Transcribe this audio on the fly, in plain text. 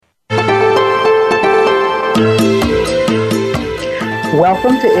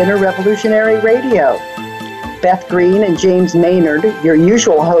Welcome to Inner Revolutionary Radio. Beth Green and James Maynard, your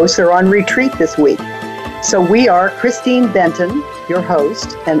usual hosts, are on retreat this week. So we are Christine Benton, your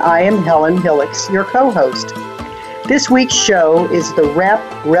host, and I am Helen Hillix, your co-host. This week's show is the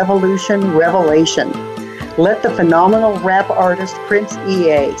Rap Revolution Revelation. Let the phenomenal rap artist Prince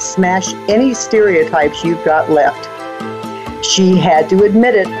EA smash any stereotypes you've got left. She had to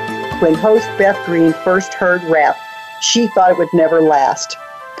admit it. When host Beth Green first heard rap, she thought it would never last.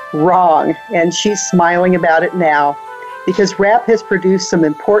 Wrong, and she's smiling about it now, because rap has produced some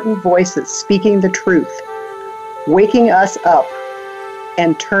important voices speaking the truth, waking us up,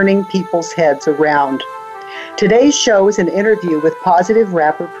 and turning people's heads around. Today's show is an interview with positive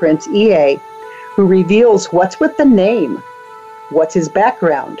rapper Prince EA, who reveals what's with the name, what's his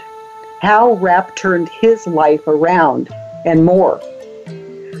background, how rap turned his life around, and more.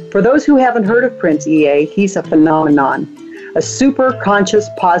 For those who haven't heard of Prince EA, he's a phenomenon, a super conscious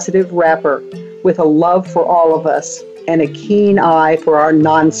positive rapper with a love for all of us and a keen eye for our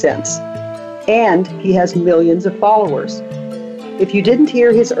nonsense. And he has millions of followers. If you didn't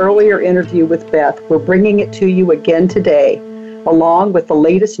hear his earlier interview with Beth, we're bringing it to you again today, along with the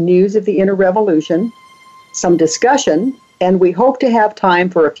latest news of the Inner Revolution, some discussion, and we hope to have time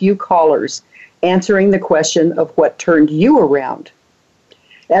for a few callers answering the question of what turned you around.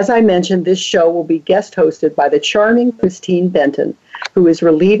 As I mentioned, this show will be guest hosted by the charming Christine Benton, who is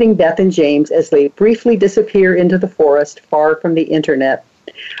relieving Beth and James as they briefly disappear into the forest far from the internet.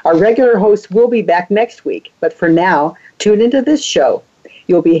 Our regular host will be back next week, but for now, tune into this show.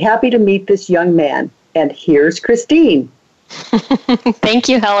 You'll be happy to meet this young man. And here's Christine. Thank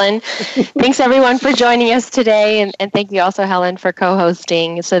you, Helen. Thanks, everyone, for joining us today. And thank you also, Helen, for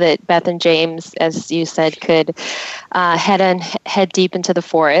co-hosting so that Beth and James, as you said, could head deep into the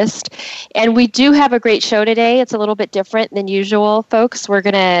forest. And we do have a great show today. It's a little bit different than usual, folks. We're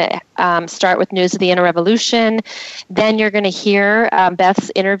going to start with news of the Inner Revolution. Then you're going to hear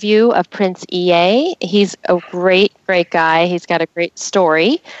Beth's interview of Prince EA. He's a great, great guy. He's got a great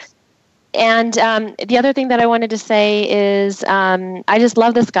story. And the other thing that I wanted to say is I just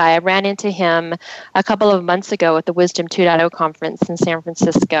love this guy. I ran into him a couple of months ago at the Wisdom 2.0 conference in San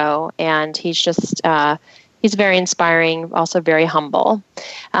Francisco, and he's just he's very inspiring, also very humble.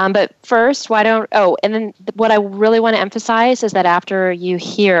 But first, and then what I really want to emphasize is that after you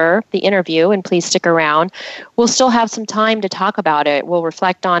hear the interview, and please stick around, we'll still have some time to talk about it. We'll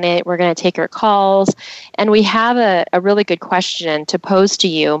reflect on it. We're going to take your calls, and we have a really good question to pose to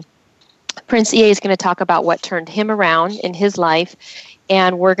you. Prince EA is going to talk about what turned him around in his life,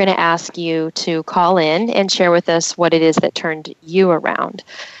 and we're going to ask you to call in and share with us what it is that turned you around.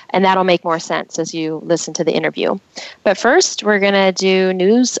 And that'll make more sense as you listen to the interview. But first, we're going to do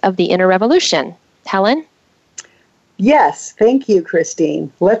news of the Inner Revolution. Helen? Yes, thank you,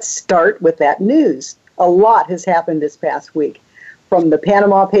 Christine. Let's start with that news. A lot has happened this past week, from the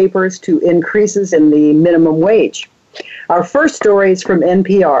Panama Papers to increases in the minimum wage. Our first story is from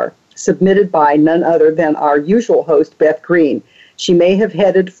NPR. Submitted by none other than our usual host, Beth Green. She may have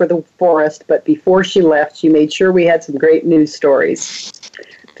headed for the forest, but before she left, she made sure we had some great news stories.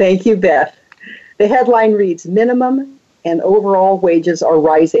 Thank you, Beth. The headline reads, "Minimum and overall wages are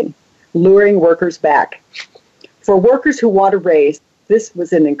rising, luring workers back." For workers who want a raise, this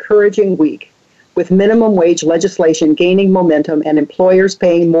was an encouraging week, with minimum wage legislation gaining momentum and employers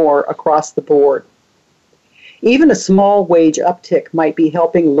paying more across the board. Even a small wage uptick might be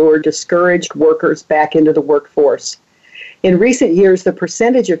helping lure discouraged workers back into the workforce. In recent years, the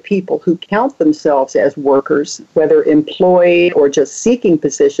percentage of people who count themselves as workers, whether employed or just seeking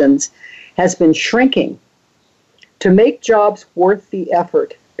positions, has been shrinking. To make jobs worth the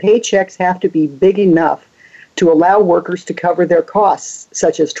effort, paychecks have to be big enough to allow workers to cover their costs,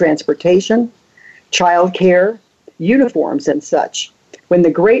 such as transportation, childcare, uniforms, and such. When the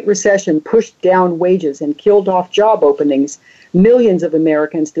Great Recession pushed down wages and killed off job openings, millions of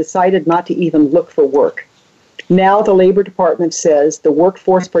Americans decided not to even look for work. Now the Labor Department says the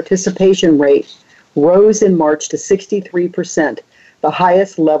workforce participation rate rose in March to 63%, the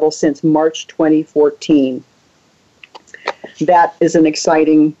highest level since March 2014. That is an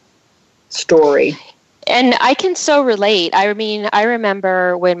exciting story. And I can so relate. I mean, I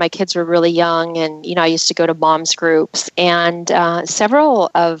remember when my kids were really young and, I used to go to moms groups, and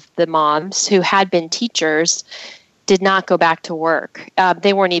several of the moms who had been teachers did not go back to work.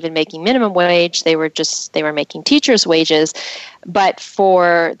 They weren't even making minimum wage. They were making teachers' wages. But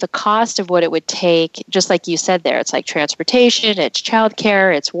for the cost of what it would take, just like you said there, it's like transportation, it's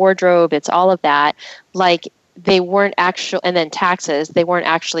childcare, it's wardrobe, it's all of that. Like, they weren't actually, and then taxes, they weren't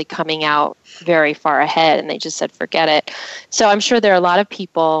actually coming out very far ahead, and they just said, forget it. So I'm sure there are a lot of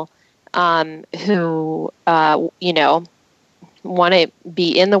people who, want to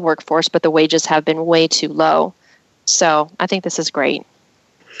be in the workforce, but the wages have been way too low. So I think this is great.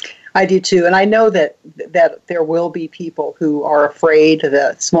 I do too. And I know that there will be people who are afraid,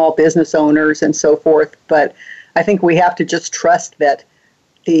 the small business owners and so forth, but I think we have to just trust that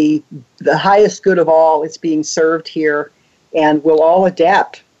the highest good of all is being served here, and we'll all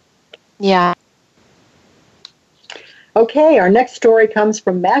adapt. Yeah. Okay, our next story comes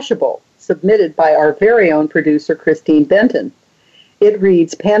from Mashable, submitted by our very own producer, Christine Benton. It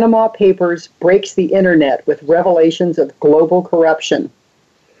reads, Panama Papers breaks the internet with revelations of global corruption.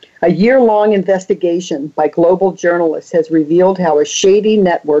 A year-long investigation by global journalists has revealed how a shady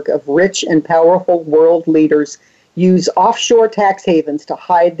network of rich and powerful world leaders use offshore tax havens to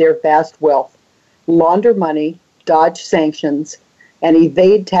hide their vast wealth, launder money, dodge sanctions, and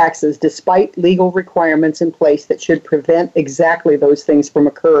evade taxes despite legal requirements in place that should prevent exactly those things from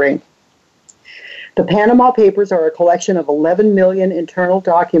occurring. The Panama Papers are a collection of 11 million internal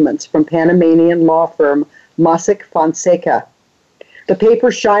documents from Panamanian law firm Mossack Fonseca. The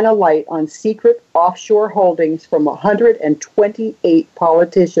papers shine a light on secret offshore holdings from 128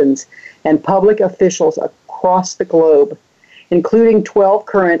 politicians and public officials across the globe, including 12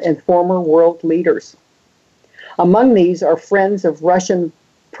 current and former world leaders. Among these are friends of Russian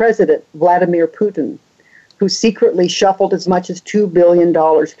President Vladimir Putin, who secretly shuffled as much as $2 billion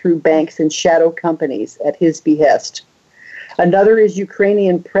through banks and shadow companies at his behest. Another is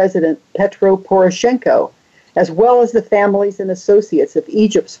Ukrainian President Petro Poroshenko, as well as the families and associates of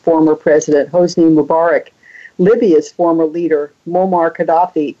Egypt's former president Hosni Mubarak, Libya's former leader Muammar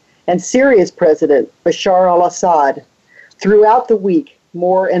Gaddafi, and Syria's president Bashar al-Assad. Throughout the week,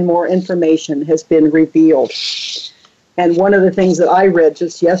 more and more information has been revealed. And one of the things that I read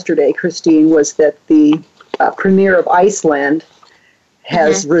just yesterday, Christine, was that the Premier of Iceland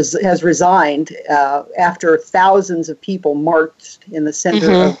has resigned after thousands of people marched in the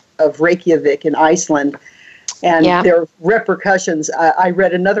center of Reykjavik in Iceland. And there are repercussions. I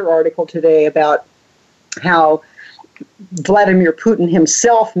read another article today about how Vladimir Putin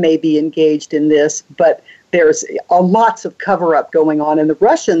himself may be engaged in this, but there's lots of cover-up going on, and the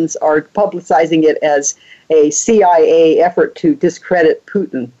Russians are publicizing it as a CIA effort to discredit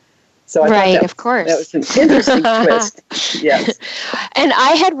Putin. So of course. That was an interesting twist. Yes. And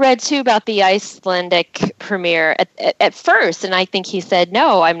I had read, too, about the Icelandic premier at first, and I think he said,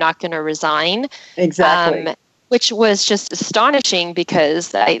 no, I'm not going to resign. Exactly. Which was just astonishing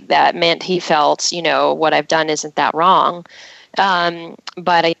because that meant he felt, what I've done isn't that wrong.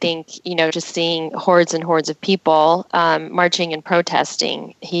 But I think, just seeing hordes and hordes of people marching and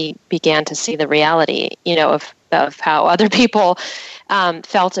protesting, he began to see the reality, of how other people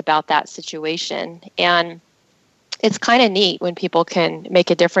felt about that situation. And it's kind of neat when people can make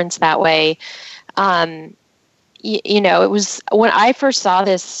a difference that way. It was when I first saw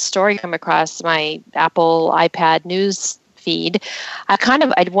this story come across my Apple iPad news feed,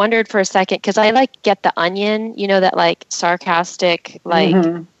 I'd wondered for a second, because I get the Onion, that sarcastic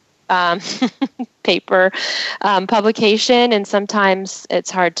paper publication, and sometimes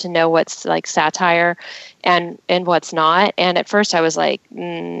it's hard to know what's satire and what's not. And at first I was like,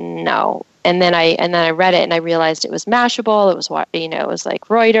 no. And then I read it and I realized it was Mashable. It was it was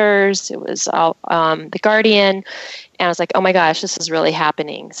Reuters. It was The Guardian, and I was like, oh my gosh, this is really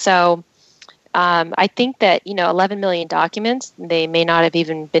happening. So I think that 11 million documents. They may not have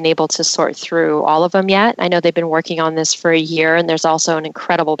even been able to sort through all of them yet. I know they've been working on this for a year, and there's also an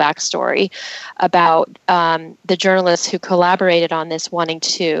incredible backstory about the journalists who collaborated on this, wanting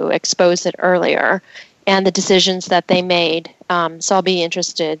to expose it earlier, and the decisions that they made. So I'll be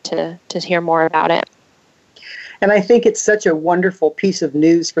interested to hear more about it. And I think it's such a wonderful piece of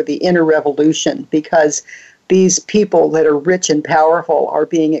news for the inner revolution, because these people that are rich and powerful are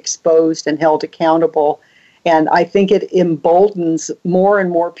being exposed and held accountable. And I think it emboldens more and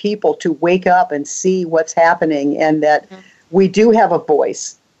more people to wake up and see what's happening, and that we do have a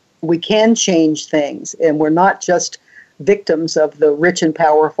voice. We can change things, and we're not just victims of the rich and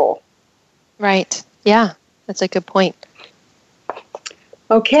powerful. Right. Yeah, that's a good point.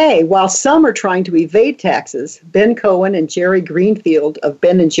 Okay, while some are trying to evade taxes, Ben Cohen and Jerry Greenfield of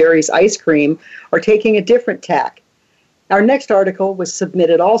Ben and Jerry's Ice Cream are taking a different tack. Our next article was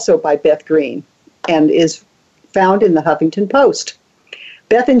submitted also by Beth Green and is found in the Huffington Post.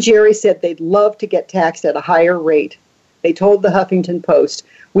 Beth and Jerry said they'd love to get taxed at a higher rate. They told the Huffington Post,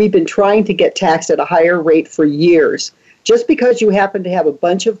 "We've been trying to get taxed at a higher rate for years. Just because you happen to have a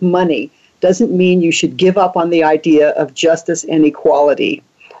bunch of money doesn't mean you should give up on the idea of justice and equality.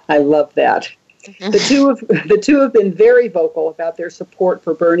 I love that. The two have been very vocal about their support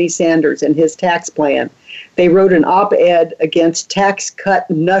for Bernie Sanders and his tax plan. They wrote an op-ed against tax cut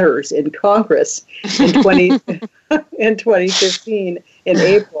nutters in Congress in 2015 in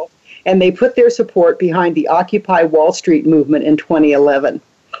April, and they put their support behind the Occupy Wall Street movement in 2011.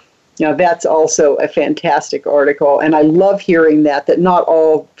 Now, that's also a fantastic article, and I love hearing that not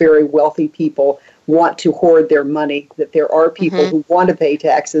all very wealthy people want to hoard their money, that there are people who want to pay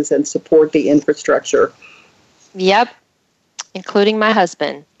taxes and support the infrastructure. Yep, including my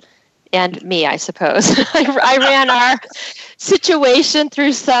husband and me, I suppose. I ran our situation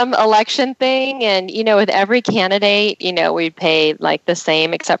through some election thing, and, with every candidate, we'd pay like the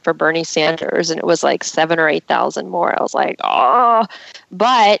same except for Bernie Sanders, and it was like 7,000 or 8,000 more. I was like, oh,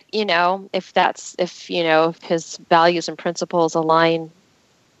 but, if his values and principles align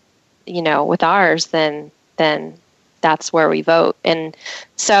with ours, then that's where we vote. And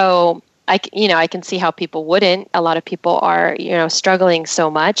so I can see how people wouldn't. A lot of people are, struggling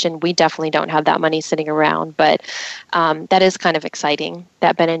so much, and we definitely don't have that money sitting around. But that is kind of exciting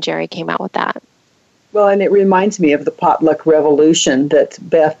that Ben and Jerry came out with that. Well, and it reminds me of the potluck revolution that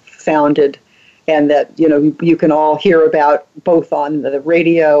Beth founded, and that, you can all hear about both on the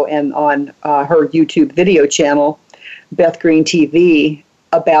radio and on her YouTube video channel, Beth Green TV,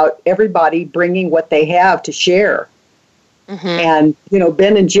 about everybody bringing what they have to share. And,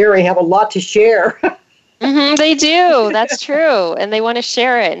 Ben and Jerry have a lot to share. They do. That's true. And they want to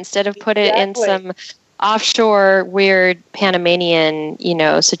share it instead of put it in some offshore, weird Panamanian,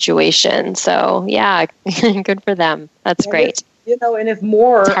 situation. So, yeah, good for them. That's great. And if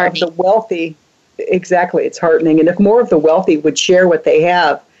more of the wealthy, exactly, it's heartening. And if more of the wealthy would share what they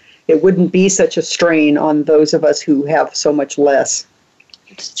have, it wouldn't be such a strain on those of us who have so much less.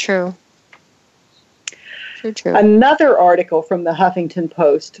 It's true. True. Another article from the Huffington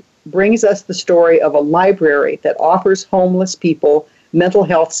Post brings us the story of a library that offers homeless people mental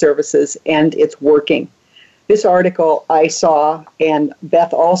health services, and it's working. This article I saw, and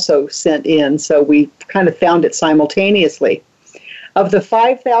Beth also sent in, so we kind of found it simultaneously. Of the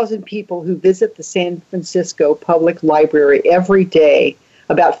 5,000 people who visit the San Francisco Public Library every day,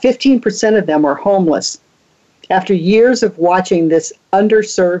 about 15% of them are homeless. After years of watching this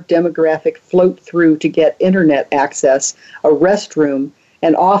underserved demographic float through to get internet access, a restroom,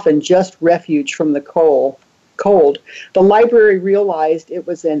 and often just refuge from the cold, the library realized it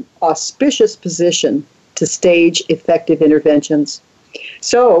was an auspicious position to stage effective interventions.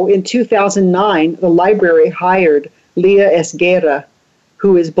 So, in 2009, the library hired Leah Esguerra,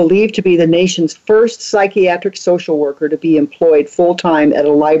 who is believed to be the nation's first psychiatric social worker to be employed full-time at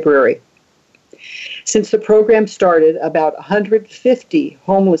a library. Since the program started, about 150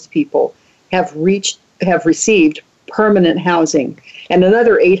 homeless people have received permanent housing, and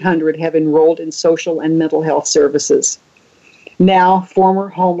another 800 have enrolled in social and mental health services. Now, former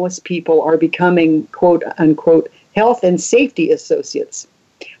homeless people are becoming, quote unquote, health and safety associates,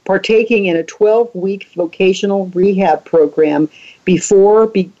 partaking in a 12-week vocational rehab program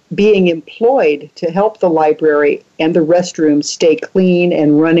before being employed to help the library and the restrooms stay clean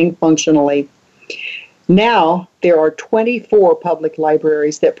and running functionally. Now, there are 24 public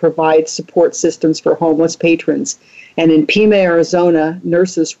libraries that provide support systems for homeless patrons. And in Pima, Arizona,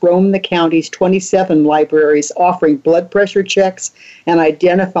 nurses roam the county's 27 libraries offering blood pressure checks and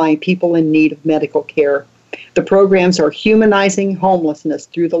identifying people in need of medical care. The programs are humanizing homelessness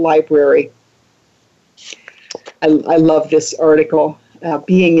through the library. I love this article.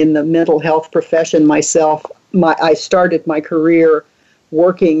 Being in the mental health profession myself, I started my career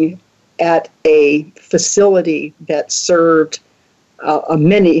working at a facility that served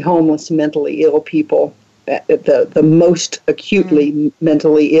many homeless mentally ill people, the most acutely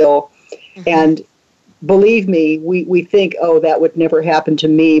mentally ill. And believe me, we think, oh, that would never happen to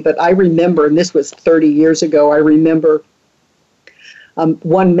me. But I remember, and this was 30 years ago, I remember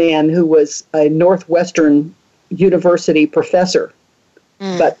one man who was a Northwestern University professor.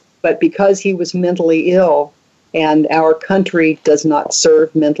 But because he was mentally ill, and our country does not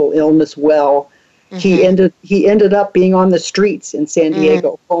serve mental illness well, he ended up being on the streets in San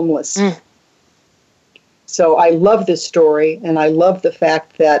Diego, homeless. So I love this story, and I love the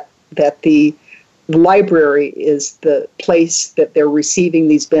fact that the library is the place that they're receiving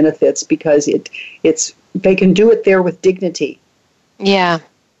these benefits, because they can do it there with dignity. Yeah,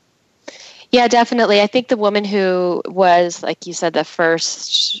 definitely. I think the woman who was, like you said, the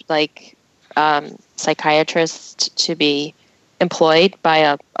first psychiatrist to be employed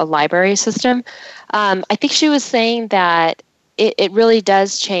by a library system, I think she was saying that it really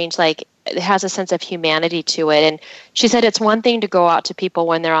does change. Like, it has a sense of humanity to it. And she said it's one thing to go out to people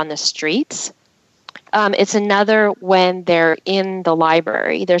when they're on the streets. It's another when they're in the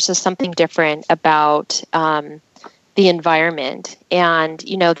library. There's just something different about the environment, and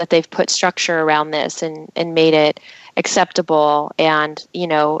that they've put structure around this and made it acceptable, and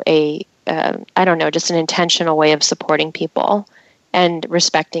I don't know, just an intentional way of supporting people and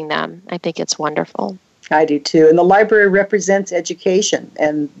respecting them. I think it's wonderful. I do too. And the library represents education,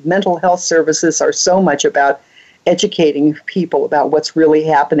 and mental health services are so much about educating people about what's really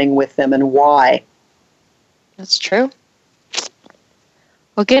happening with them and why. That's true.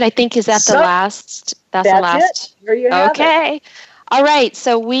 Well, good. I think that's the last. That's the last. It. Here you have it. All right.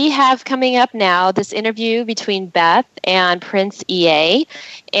 So we have coming up now this interview between Beth and Prince EA.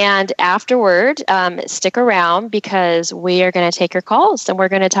 And afterward, stick around because we are going to take your calls and we're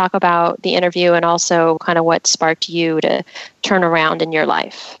going to talk about the interview and also kind of what sparked you to turn around in your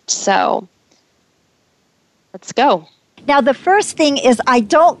life. So let's go. Now, the first thing is I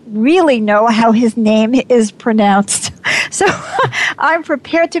don't really know how his name is pronounced. So I'm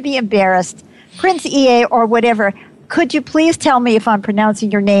prepared to be embarrassed. Prince EA or whatever, could you please tell me if I'm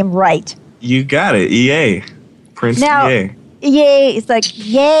pronouncing your name right? You got it, EA. Prince now, EA. EA is like,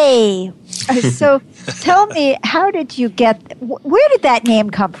 yay. So tell me, how did you where did that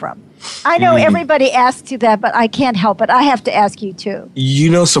name come from? I know everybody asks you that, but I can't help it. I have to ask you too.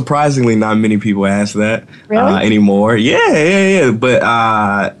 Surprisingly, not many people ask that really? Anymore. Yeah. But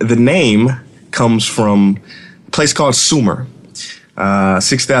the name comes from a place called Sumer.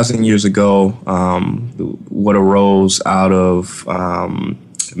 6,000 years ago, what arose out of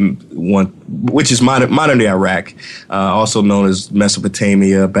which is modern-day Iraq, also known as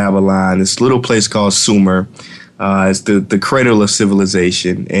Mesopotamia, Babylon, this little place called Sumer. It's the cradle of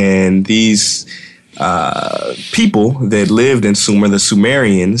civilization. And these people that lived in Sumer, the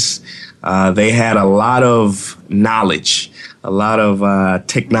Sumerians, they had a lot of knowledge, a lot of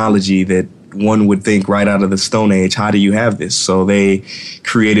technology that one would think right out of the Stone Age. How do you have this? So they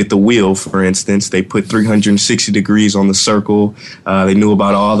created the wheel, for instance. They put 360 degrees on the circle. They knew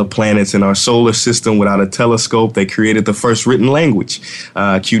about all the planets in our solar system without a telescope. They created the first written language,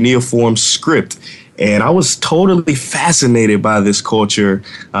 cuneiform script. And I was totally fascinated by this culture.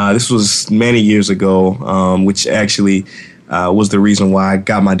 This was many years ago, which actually was the reason why I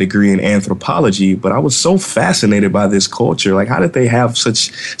got my degree in anthropology. But I was so fascinated by this culture. Like, how did they have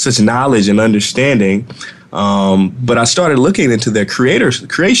such knowledge and understanding? But I started looking into their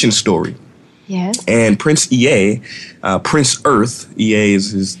creation story. Yes. And Prince EA, Prince Earth, EA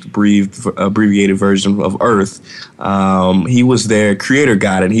is his abbreviated version of Earth. He was their creator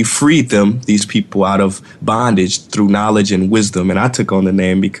god, and he freed these people out of bondage through knowledge and wisdom. And I took on the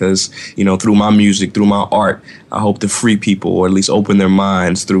name because, through my music, through my art, I hope to free people, or at least open their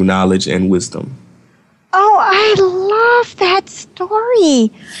minds through knowledge and wisdom. Oh, I love that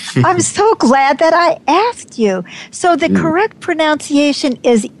story. I'm so glad that I asked you. So the correct pronunciation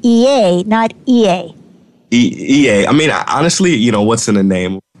is EA, not EA. EA. I mean, honestly, what's in the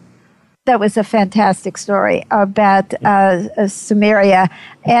name? That was a fantastic story about Sumeria.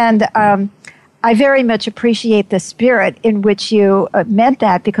 And I very much appreciate the spirit in which you meant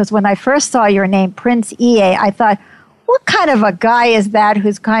that, because when I first saw your name, Prince EA, I thought, what kind of a guy is that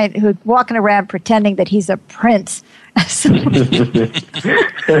who's walking around pretending that he's a prince? So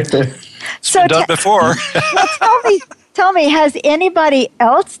done before. Well, tell me, has anybody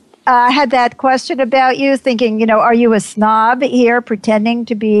else had that question about you, thinking, are you a snob here, pretending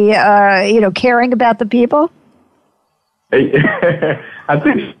to be, caring about the people? I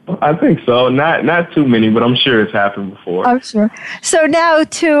think so. Not too many, but I'm sure it's happened before. I'm sure. So now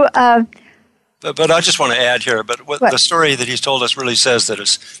to. But I just want to add here, what the story that he's told us really says that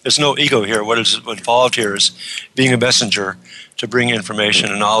there's no ego here. What is involved here is being a messenger to bring information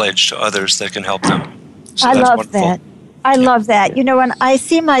and knowledge to others that can help them. So I love that. I love that. And I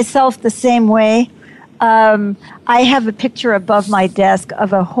see myself the same way. I have a picture above my desk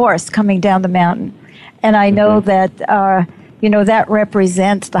of a horse coming down the mountain. And I know that, that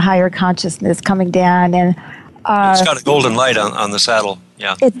represents the higher consciousness coming down. And it's got a golden light on the saddle.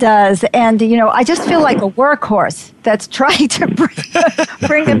 Yeah. It does. And, I just feel like a workhorse that's trying to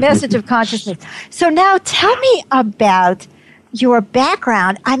bring the message of consciousness. So now tell me about your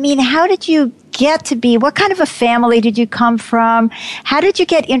background. I mean, how did you get to be, what kind of a family did you come from? How did you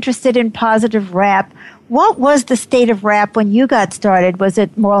get interested in positive rap? What was the state of rap when you got started? Was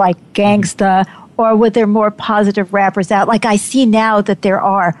it more like gangsta, or were there more positive rappers out, like I see now that there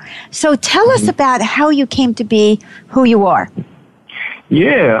are? So tell us about how you came to be who you are.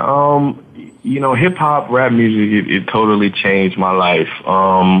 Yeah, hip-hop, rap music, it totally changed my life.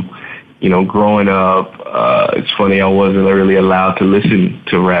 growing up, it's funny, I wasn't really allowed to listen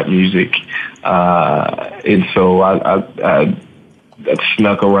to rap music. And so I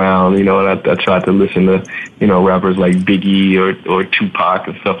snuck around, and I tried to listen to, rappers like Biggie or Tupac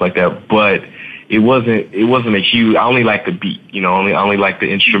and stuff like that. But it wasn't a huge, I only liked the beat, I only liked the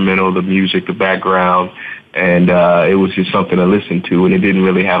instrumental, the music, the background. And it was just something to listen to. And it didn't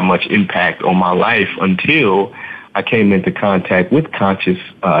really have much impact on my life until I came into contact with conscious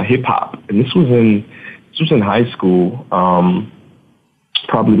hip hop. And this was in high school,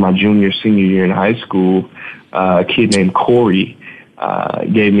 probably my senior year in high school. A kid named Corey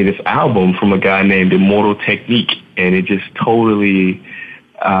gave me this album from a guy named Immortal Technique, and it just totally,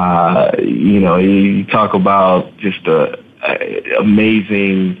 you talk about just a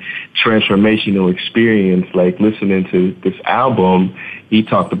amazing transformational experience. Like listening to this album, he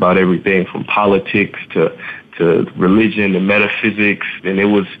talked about everything from politics to religion and metaphysics, and it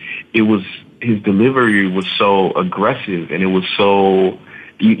was his delivery was so aggressive, and it was so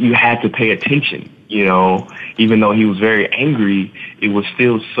you had to pay attention. Even though he was very angry, it was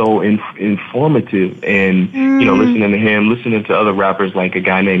still so informative. And listening to him, listening to other rappers like a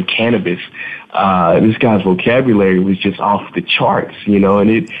guy named Cannabis, this guy's vocabulary was just off the charts.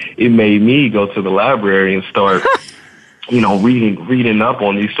 And it made me go to the library and start reading up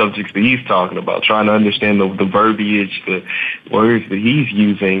on these subjects that he's talking about, trying to understand the verbiage, the words that he's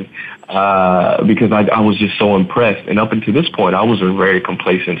using, because I was just so impressed. And up until this point, I was a very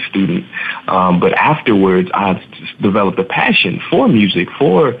complacent student. But afterwards, I developed a passion for music,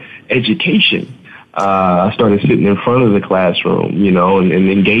 for education. I started sitting in front of the classroom, and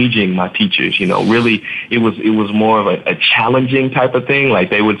engaging my teachers. Really, it was more of a challenging type of thing. Like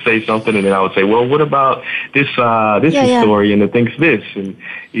they would say something, and then I would say, "Well, what about this historian that thinks this?" And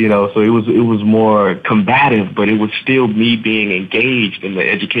so it was more combative, but it was still me being engaged in the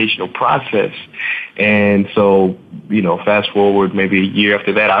educational process. And so, fast forward maybe a year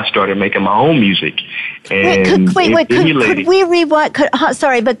after that, I started making my own music. And could we rewind?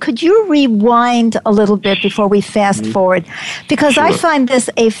 Could you rewind a little bit before we fast forward? Because sure. I find this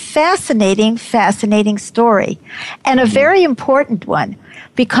a fascinating story, and a very important one,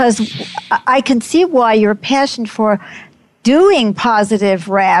 because I can see why your passion for doing positive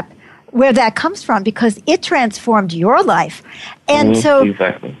rap, where that comes from, because it transformed your life. And so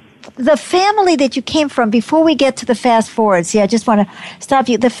exactly. The family that you came from, before we get to the fast forwards, I just want to stop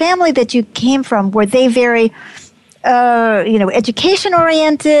you. The family that you came from, were they very, education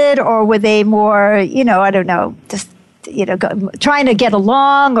oriented, or were they more, I don't know, just, trying to get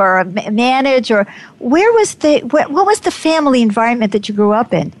along or manage, or what was the family environment that you grew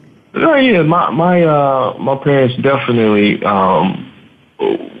up in? Oh, yeah, my parents definitely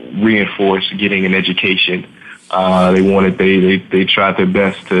reinforced getting an education. They tried their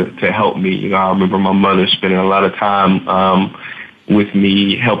best to help me. I remember my mother spending a lot of time with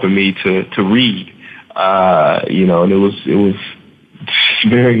me, helping me to read. And it was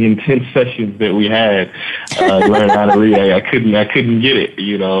very intense sessions that we had learning how to read. I couldn't get it,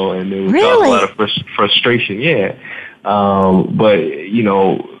 and it was really? A lot of frustration. Yeah, but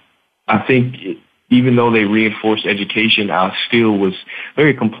I think even though they reinforced education, I still was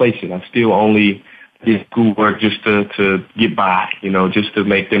very complacent. I still only did schoolwork just to get by, just to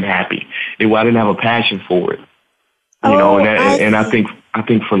make them happy. I didn't have a passion for it, and I think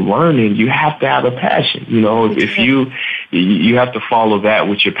for learning, you have to have a passion, if you have to follow that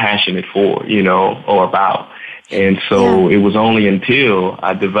which you're passionate for, or about. And so It was only until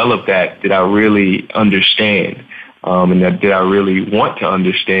I developed that I really understand, and that I really want to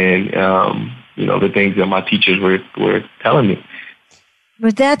understand, the things that my teachers were telling me.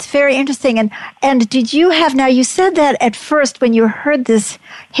 But that's very interesting. And did you have, now you said that at first when you heard this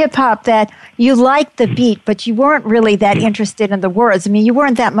hip hop that you liked the beat, but you weren't really that interested in the words. I mean, you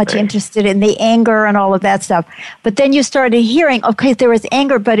weren't that much interested in the anger and all of that stuff. But then you started hearing, okay, there was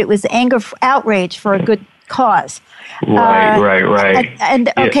anger, but it was anger, outrage for a good cause. Right.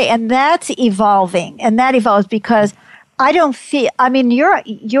 And okay, and that's evolving. And that evolves because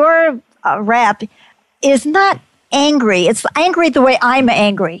your rap is not angry. It's angry the way I'm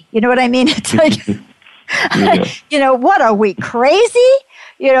angry. You know what I mean? It's like, what are we, crazy?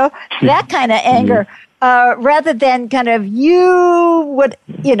 That kind of anger, rather than kind of I'm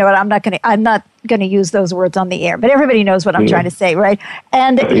not going to use those words on the air, but everybody knows what I'm trying to say, right?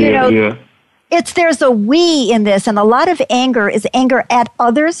 And, there's a we in this, and a lot of anger is anger at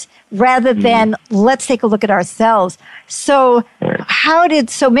others rather than let's take a look at ourselves. So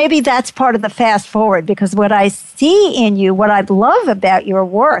maybe that's part of the fast forward, because what I see in you, what I love about your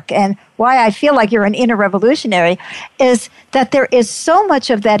work and why I feel like you're an inner revolutionary, is that there is so much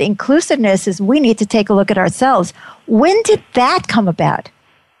of that inclusiveness is we need to take a look at ourselves. When did that come about?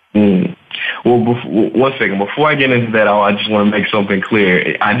 Well, one second. Before I get into that, I just want to make something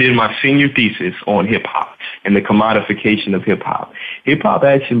clear. I did my senior thesis on hip-hop and the commodification of hip-hop. Hip-hop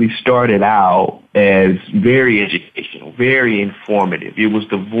actually started out as very educational, very informative. It was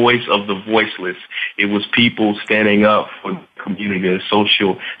the voice of the voiceless. It was people standing up for the community, a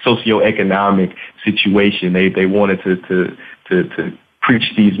socioeconomic situation. They wanted to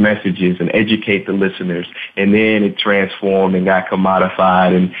preach these messages and educate the listeners, and then it transformed and got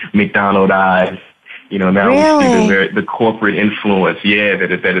commodified and McDonaldized. Now really? We see the corporate influence,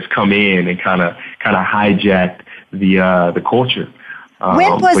 that has come in and kind of hijacked the culture.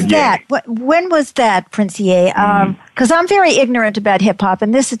 When was that? When was that, Princier? Because I'm very ignorant about hip hop,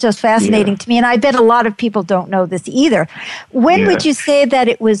 and this is just fascinating to me. And I bet a lot of people don't know this either. When would you say that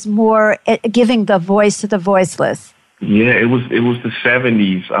it was more giving the voice to the voiceless? Yeah, it was the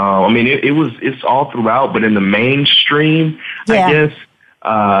 70s. It's all throughout, but in the mainstream, I guess,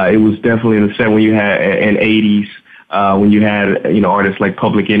 it was definitely in the 70s when you had, and 80s, when you had, artists like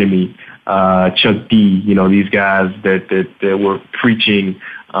Public Enemy, Chuck D, these guys that were preaching,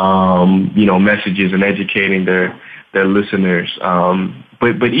 messages and educating their listeners.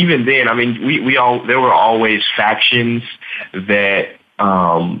 But even then, there were always factions that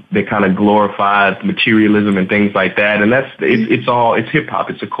kind of glorified materialism and things like that. And it's hip hop.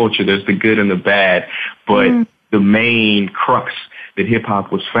 It's a culture. There's the good and the bad. But the main crux that hip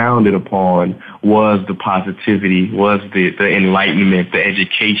hop was founded upon was the positivity, was the enlightenment, the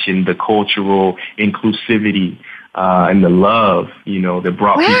education, the cultural inclusivity, and the love, that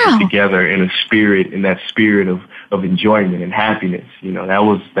brought people together in that spirit of enjoyment and happiness. That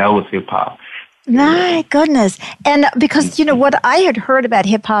was hip hop. My goodness. And because, what I had heard about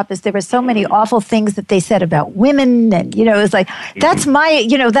hip hop is there were so many awful things that they said about women. And, it was like, that's my,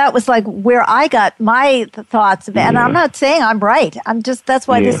 that was like where I got my thoughts about. And I'm not saying I'm right. That's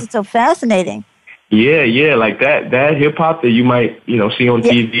why this is so fascinating. Yeah. Like that hip hop that you might, see on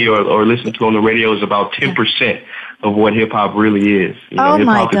TV or listen to on the radio is about 10% of what hip hop really is. Hip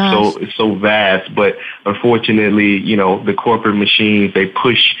hop is so vast, but unfortunately, the corporate machines, they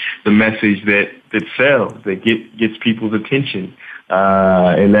push the message that sells, that gets people's attention.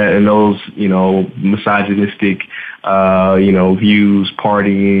 And those, misogynistic, views,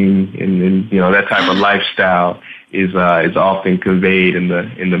 partying and that type of lifestyle is often conveyed in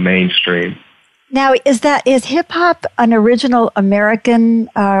the mainstream. Now, is hip hop an original American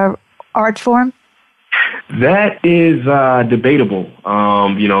art form? That is debatable.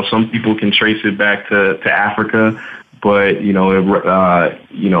 Some people can trace it back to Africa, but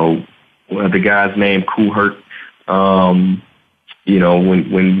the guy's name Kool Herc. When in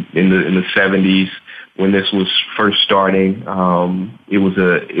the 70s, when this was first starting, it was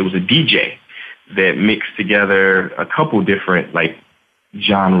a DJ that mixed together a couple different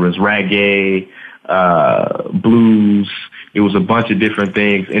genres, reggae, blues. It was a bunch of different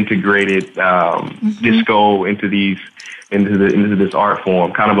things integrated, disco into this art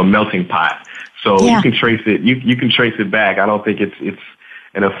form, kind of a melting pot. So you can trace it. You can trace it back. I don't think it's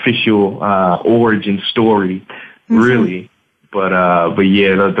an official origin story, really. But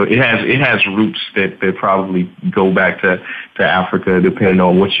it has roots that probably go back to Africa, depending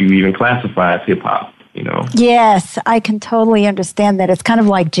on what you even classify as hip hop. Yes, I can totally understand that. It's kind of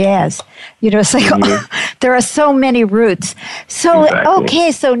like jazz. It's like there are so many roots. So,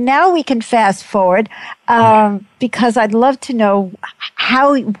 okay, so now we can fast forward because I'd love to know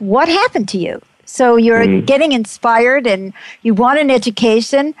what happened to you. So you're getting inspired and you want an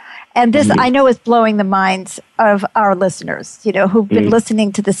education. And this, I know, is blowing the minds of our listeners, who've been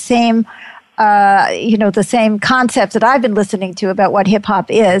listening to the same the same concepts that I've been listening to about what hip hop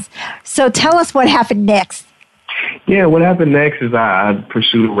is. So tell us what happened next. Yeah, what happened next is I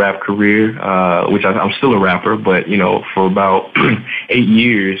pursued a rap career, which I'm still a rapper, but, for about 8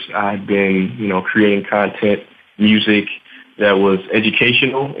 years, I'd been, creating content, music that was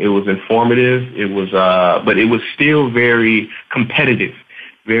educational. It was informative. It was, but it was still very competitive,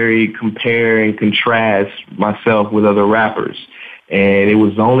 very compare and contrast myself with other rappers. And it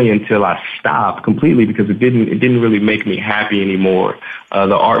was only until I stopped completely because it didn't really make me happy anymore.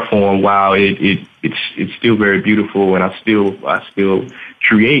 The art form, while it's still very beautiful, and I still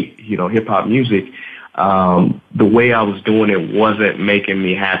create hip hop music. The way I was doing it wasn't making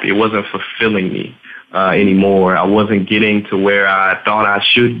me happy. It wasn't fulfilling me anymore. I wasn't getting to where I thought I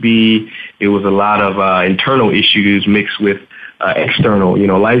should be. It was a lot of internal issues mixed with external,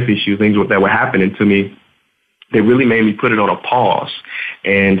 life issues, things that were happening to me. They really made me put it on a pause.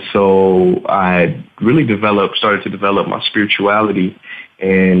 And so I really started to develop my spirituality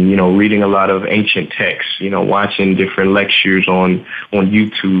and, reading a lot of ancient texts, watching different lectures on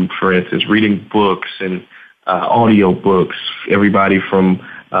YouTube, for instance, reading books and audio books, everybody from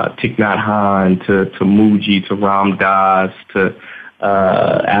Thich Nhat Hanh to Mooji to Ram Dass to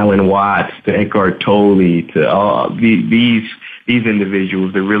Alan Watts to Eckhart Tolle to all these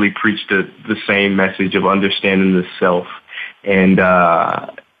individuals that really preach the same message of understanding the self and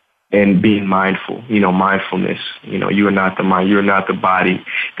being mindful, mindfulness. You are not the mind, you are not the body.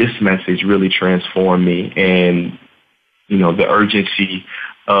 This message really transformed me, and the urgency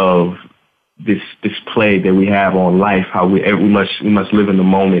of this play that we have on life, how we must live in the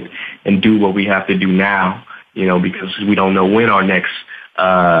moment and do what we have to do now, because we don't know when our next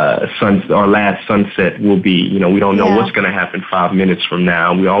our last sunset will be. We don't know what's going to happen 5 minutes from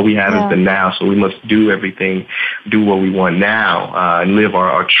now. All we have is the now, so we must do what we want now, and live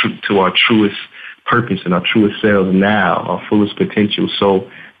to our truest purpose and our truest selves now, our fullest potential. So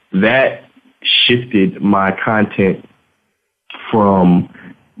that shifted my content from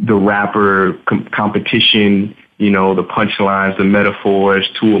the rapper competition, the punchlines, the metaphors,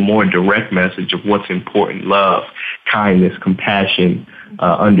 to a more direct message of what's important: love, kindness, compassion,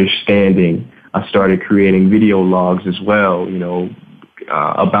 understanding. I started creating video logs as well,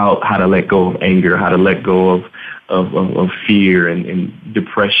 about how to let go of anger, how to let go of fear and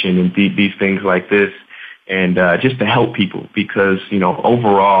depression and these things like this. And just to help people, because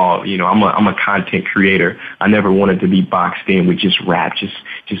overall, I'm a content creator. I never wanted to be boxed in with just rap,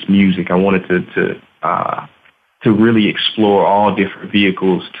 just music. I wanted to really explore all different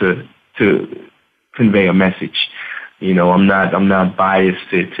vehicles to convey a message. I'm not biased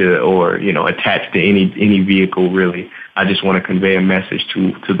to or attached to any vehicle really. I just want to convey a message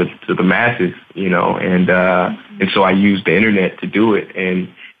to the masses, and so I used the internet to do it, and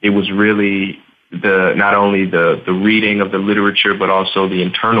it was really not only the reading of the literature, but also the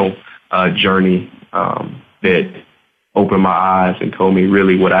internal journey that opened my eyes and told me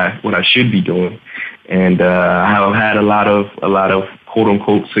really what I should be doing. And I've had a lot of quote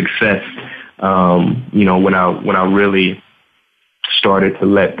unquote success. When I really started to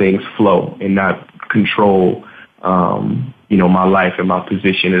let things flow and not control my life and my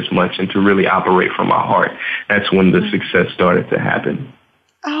position as much, and to really operate from my heart. That's when the success started to happen.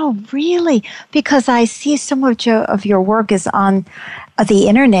 Oh, really? Because I see so much of your work is on the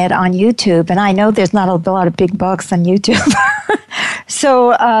internet, on YouTube, and I know there's not a lot of big bucks on YouTube.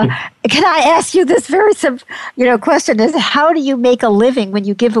 So can I ask you this very simple question, is how do you make a living when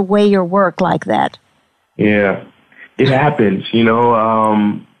you give away your work like that? Yeah, it happens.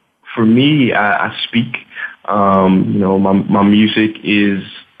 For me, I speak. My music is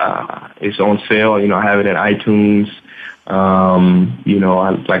on sale. I have it in iTunes.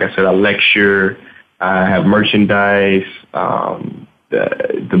 Like I said, I lecture, I have merchandise,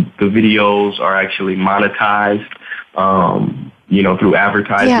 the videos are actually monetized, through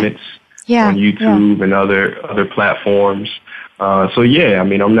advertisements on YouTube and other platforms. I'm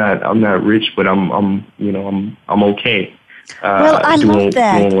not rich, but I'm okay. I love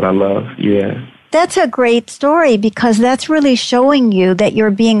that. Doing what I love. Yeah. That's a great story, because that's really showing you that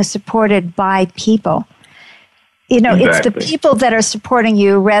you're being supported by people. Exactly. It's the people that are supporting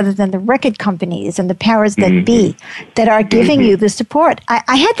you rather than the record companies and the powers that be that are giving you the support.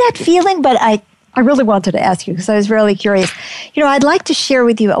 I had that feeling, but I really wanted to ask you because I was really curious. I'd like to share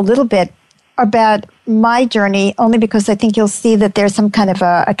with you a little bit about my journey, only because I think you'll see that there's some kind of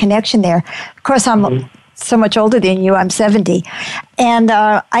a connection there. Of course, I'm so much older than you. I'm 70. And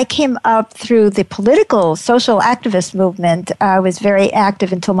I came up through the political, social activist movement. I was very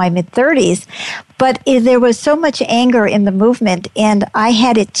active until my mid-30s. But there was so much anger in the movement, and I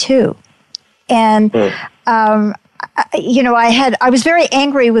had it too. And I was very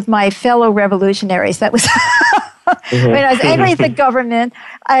angry with my fellow revolutionaries. That was I was angry at the government.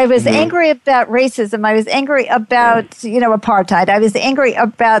 I was angry about racism. I was angry about, apartheid. I was angry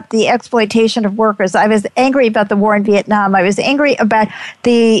about the exploitation of workers. I was angry about the war in Vietnam. I was angry about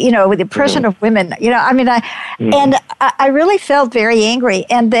the oppression of women. And I really felt very angry.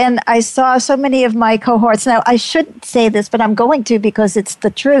 And then I saw so many of my cohorts. Now, I shouldn't say this, but I'm going to, because it's the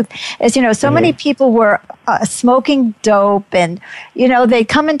truth. As so many people were smoking dope, and they'd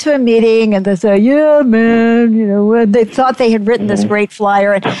come into a meeting and they say, "Yeah, man," they thought they had written this great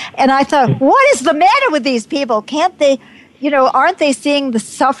flyer, and I thought, what is the matter with these people? Can't they, aren't they seeing the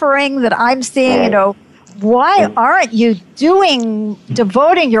suffering that I'm seeing? Why aren't you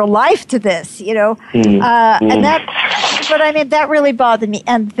devoting your life to this? And that really bothered me.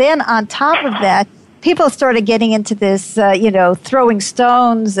 And then on top of that, people started getting into this, throwing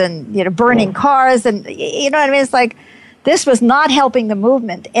stones and, burning cars. And, you know what I mean? It's like, this was not helping the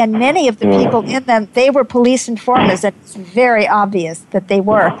movement. And many of the people in them, they were police informers. And it's very obvious that they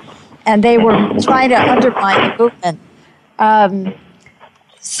were. And they were trying to undermine the movement.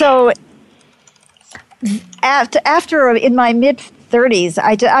 So after in my mid-30s,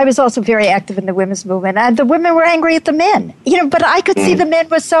 I was also very active in the women's movement. And the women were angry at the men. But I could see the men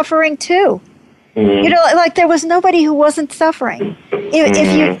were suffering too. Like there was nobody who wasn't suffering.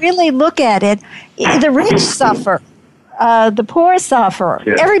 If you really look at it, the rich suffer. The poor suffer.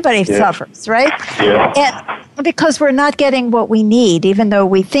 Yeah. Everybody suffers, right? Yeah. And because we're not getting what we need, even though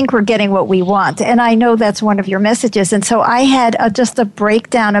we think we're getting what we want. And I know that's one of your messages. And so I had just a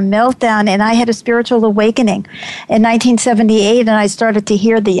breakdown, a meltdown, and I had a spiritual awakening in 1978, and I started to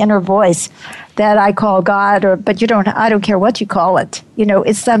hear the inner voice that I call God, but I don't care what you call it.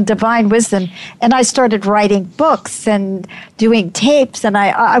 It's some divine wisdom. And I started writing books and doing tapes, and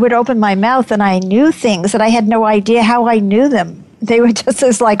I would open my mouth and I knew things and I had no idea how I knew them. They were just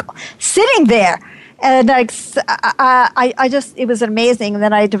as like sitting there. And it was amazing. And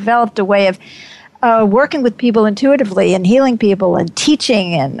then I developed a way of working with people intuitively and healing people and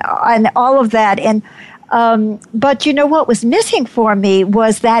teaching and all of that. And but what was missing for me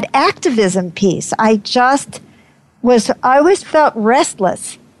was that activism piece. I always felt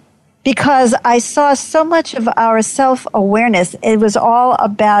restless because I saw so much of our self-awareness. It was all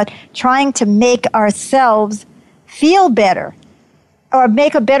about trying to make ourselves feel better or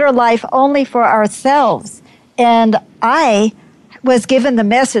make a better life only for ourselves. And I was given the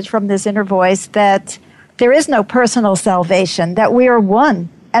message from this inner voice that there is no personal salvation, that we are one,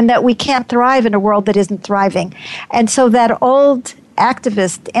 and that we can't thrive in a world that isn't thriving. And so that old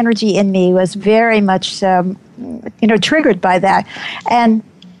activist energy in me was very much, triggered by that. And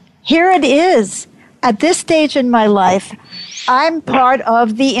here it is. At this stage in my life, I'm part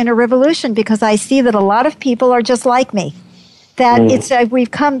of the inner revolution because I see that a lot of people are just like me. That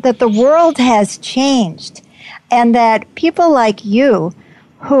that the world has changed, and that people like you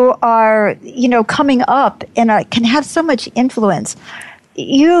who are, coming up and can have so much influence,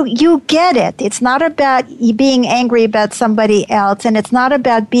 you get it. It's not about being angry about somebody else, and it's not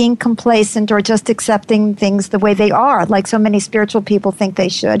about being complacent or just accepting things the way they are, like so many spiritual people think they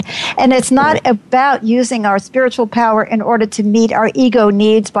should. And it's not about using our spiritual power in order to meet our ego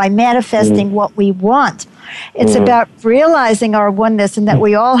needs by manifesting what we want. It's about realizing our oneness and that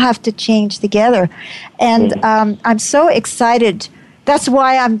we all have to change together. And I'm so excited. That's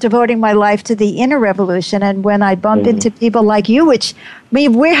why I'm devoting my life to the inner revolution. And when I bump into people like you, which we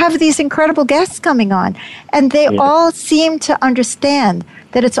have these incredible guests coming on, and they all seem to understand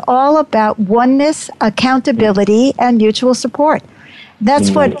that it's all about oneness, accountability, and mutual support.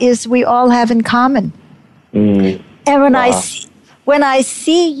 That's what we all have in common. And when I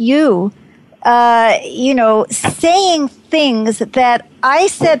see you, saying things that I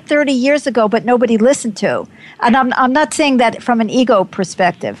said 30 years ago, but nobody listened to. And I'm not saying that from an ego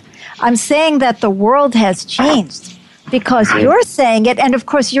perspective. I'm saying that the world has changed because you're saying it, and of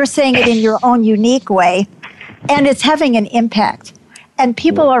course you're saying it in your own unique way, and it's having an impact. And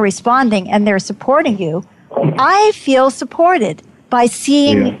people are responding and they're supporting you. I feel supported by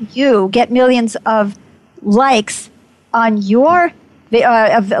seeing you get millions of likes on your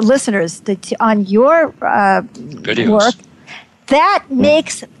of listeners on your work. That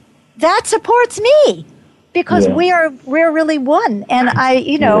supports me because we're really one, and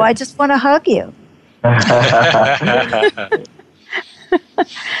I just want to hug you.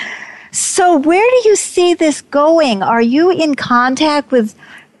 So where do you see this going? Are you in contact with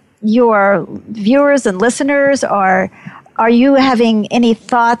your viewers and listeners, or are you having any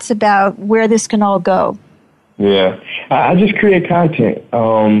thoughts about where this can all go? Yeah, I just create content.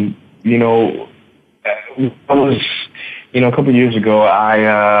 I was, a couple of years ago, I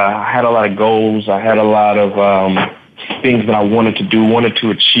had a lot of goals. I had a lot of things that I wanted to do, wanted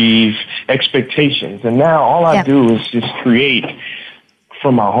to achieve, expectations. And now all I do is just create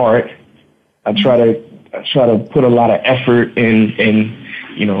from my heart. I try to put a lot of effort in, and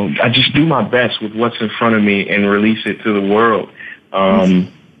I just do my best with what's in front of me and release it to the world.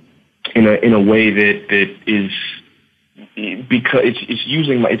 In a way that is because it's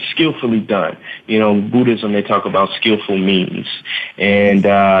using it's skillfully done. You know, Buddhism, they talk about skillful means, and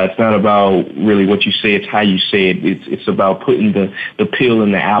it's not about really what you say; it's how you say it. It's about putting the pill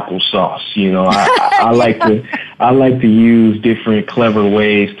in the applesauce. You know, I like to use different clever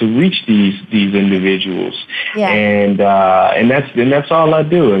ways to reach these individuals, and that's all I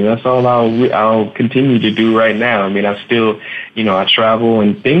do, and that's all I'll continue to do right now. I mean, I still, you know, I travel,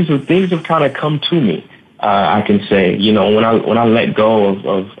 and things have kind of come to me. I can say, you know, when I let go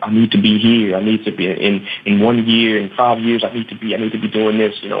of I need to be here, I need to be in 1 year, in 5 years, I need to be doing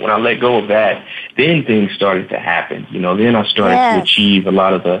this. You know, when I let go of that, then things started to happen. You know, then I started to achieve a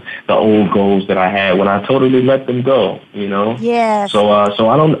lot of the old goals that I had when I totally let them go. You know, So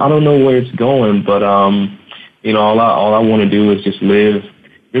I don't know where it's going, but you know, all I want to do is just really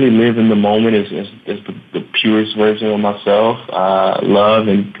live in the moment as the purest version of myself. Love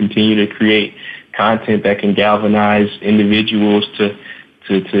and continue to create content that can galvanize individuals to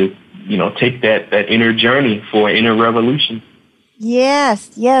you know, take that inner journey for an inner revolution.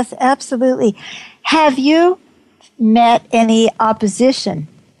 Yes, absolutely. Have you met any opposition?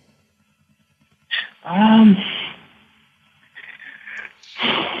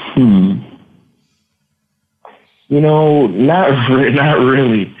 You know, not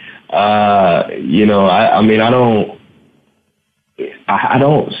really. You know, I mean, I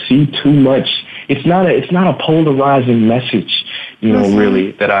don't see too much. It's not a polarizing message, you know,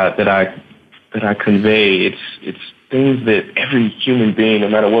 really that I convey. It's things that every human being, no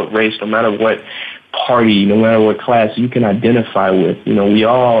matter what race, no matter what party, no matter what class, you can identify with. You know, we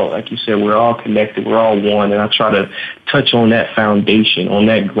all, like you said, we're all connected, we're all one, and I try to touch on that foundation, on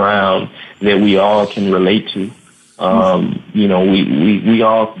that ground that we all can relate to. You know, we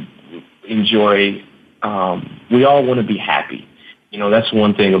all enjoy, we all want to be happy. You know, that's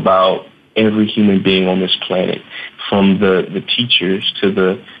one thing about every human being on this planet, from the teachers to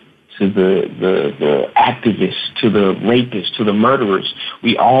the activists, to the rapists, to the murderers.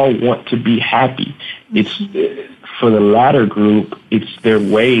 We all want to be happy. It's for the latter group, it's their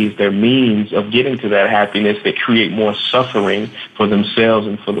ways, their means of getting to that happiness that create more suffering for themselves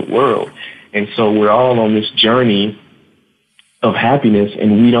and for the world. And so we're all on this journey of happiness,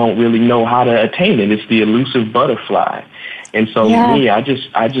 and we don't really know how to attain it. It's the elusive butterfly. And so me, I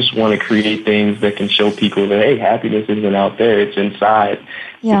just want to create things that can show people that, hey, happiness isn't out there. It's inside.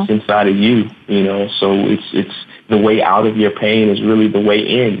 It's inside of you, you know. So it's the way out of your pain is really the way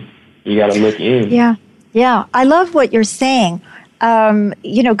in. You got to look in. Yeah. I love what you're saying.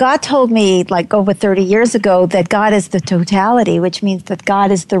 You know, God told me like over 30 years ago that God is the totality, which means that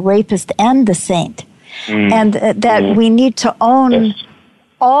God is the rapist and the saint. And that we need to own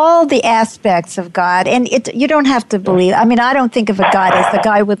all the aspects of God. And you don't have to believe. I mean, I don't think of a God as the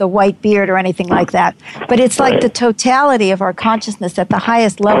guy with a white beard or anything like that. But it's like the totality of our consciousness at the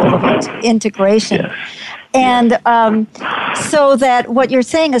highest level of integration. And so that what you're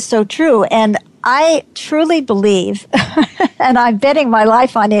saying is so true. And I truly believe, and I'm betting my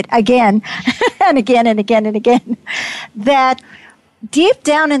life on it again and again and again and again, that deep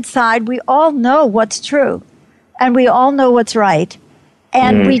down inside, we all know what's true, and we all know what's right,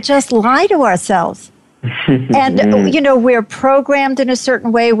 and we just lie to ourselves. And, you know, we're programmed in a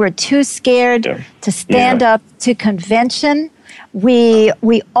certain way. We're too scared to stand up to convention. We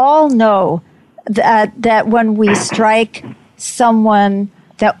all know that when we strike someone,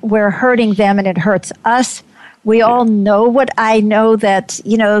 that we're hurting them and it hurts us. We all know what I know, that,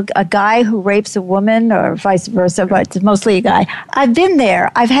 you know, a guy who rapes a woman or vice versa, but it's mostly a guy. I've been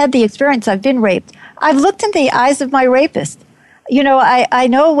there. I've had the experience. I've been raped. I've looked in the eyes of my rapist. You know, I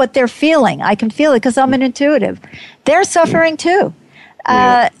know what they're feeling. I can feel it because I'm an intuitive. They're suffering too.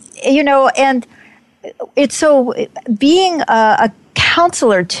 You know, and it's so, being a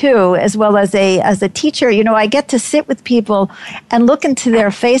counselor too, as well as a teacher, you know, I get to sit with people and look into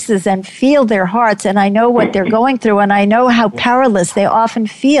their faces and feel their hearts, and I know what they're going through, and I know how powerless they often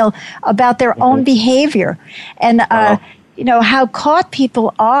feel about their own behavior, and you know, how caught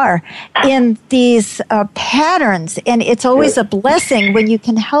people are in these patterns. And it's always a blessing when you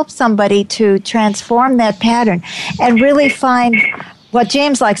can help somebody to transform that pattern and really find what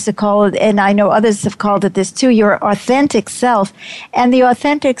James likes to call it, and I know others have called it this too, your authentic self. And the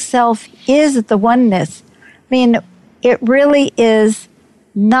authentic self is the oneness. I mean, it really is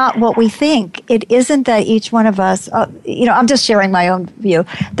not what we think. It isn't that each one of us, you know, I'm just sharing my own view.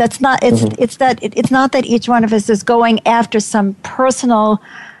 That's not, it's not that each one of us is going after some personal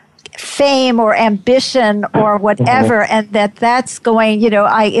fame or ambition or whatever, and that's going, you know,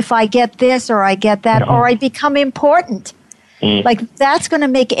 if I get this or I get that, or I become important. Like, that's going to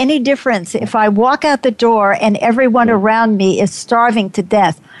make any difference if I walk out the door and everyone around me is starving to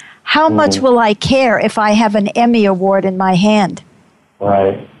death. How much will I care if I have an Emmy Award in my hand?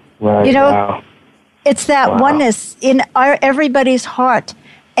 Right. You know, it's that oneness in everybody's heart.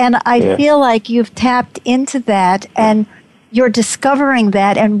 And I feel like you've tapped into that, and you're discovering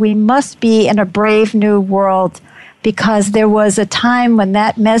that, and we must be in a brave new world, because there was a time when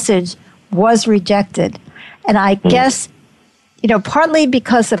that message was rejected. And I guess, you know, partly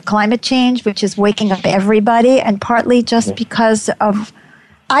because of climate change, which is waking up everybody, and partly just because of,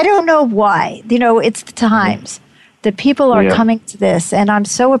 I don't know why, you know, it's the times that people are coming to this, and I'm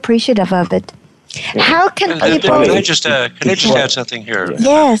so appreciative of it. How can people... Can I just add something here?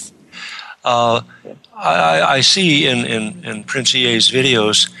 Yes. I see in Prince EA's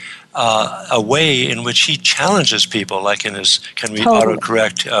videos a way in which he challenges people, like in his Can We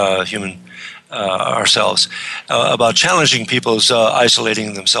Autocorrect Human Ourselves, about challenging people's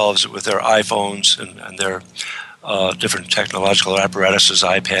isolating themselves with their iPhones and their different technological apparatuses,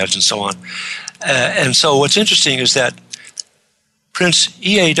 iPads and so on. And so what's interesting is that Prince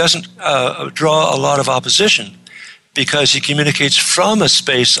EA doesn't draw a lot of opposition, because he communicates from a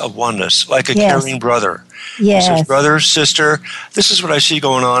space of oneness, like a caring brother. Yes. He says, brother, sister, this is what I see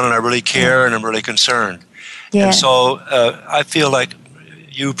going on, and I really care, and I'm really concerned. And so I feel like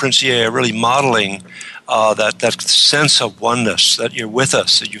you, Prince EA, are really modeling that sense of oneness, that you're with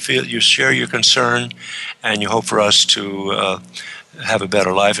us, that you feel you share your concern, and you hope for us to have a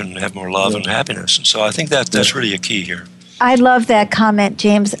better life and have more love and happiness. And so I think that's really a key here. I love that comment,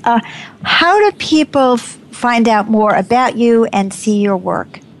 James. How do people find out more about you and see your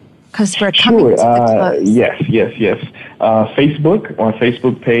work? Because we're coming to the close. Yes. Facebook, on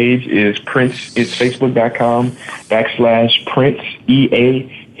Facebook page is Prince. It's facebook.com/Prince EA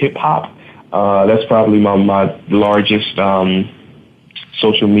Hip Hop. That's probably my largest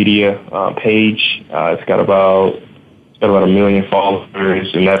social media page. It's got about 1 million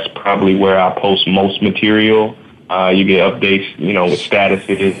followers, and that's probably where I post most material. You get updates, you know, with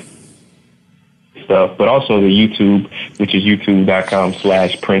statuses, stuff, but also the YouTube, which is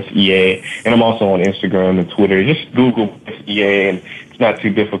youtube.com/Prince EA. And I'm also on Instagram and Twitter. Just Google Prince EA, and it's not too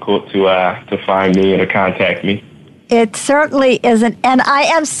difficult to find me and to contact me. It certainly isn't. And I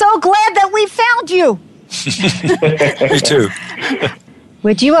am so glad that we found you. Me too.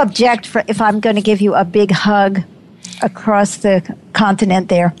 Would you object if I'm going to give you a big hug across the continent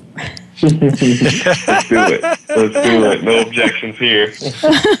there? Let's do it. No objections here.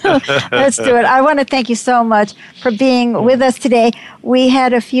 Let's do it. I want to thank you so much for being with us today. We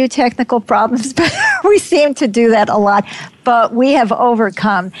had a few technical problems, but we seem to do that a lot. But we have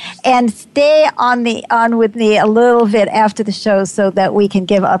overcome. And stay on with me a little bit after the show so that we can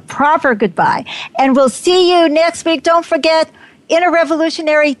give a proper goodbye. And we'll see you next week. Don't forget, Inner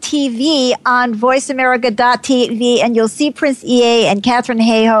Revolutionary TV on voiceamerica.tv, and you'll see Prince EA and Catherine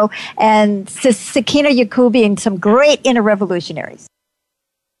Hayhoe and Sakina Yakubi and some great Inner Revolutionaries.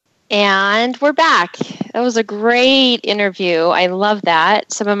 And we're back. That was a great interview. I love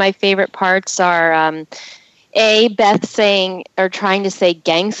that. Some of my favorite parts are Beth saying or trying to say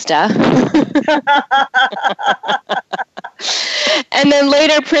gangsta. And then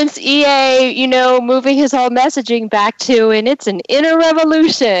later Prince EA, moving his whole messaging back to, and it's an inner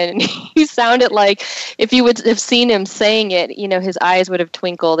revolution. He sounded like, if you would have seen him saying it, his eyes would have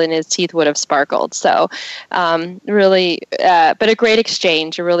twinkled and his teeth would have sparkled. So really, but a great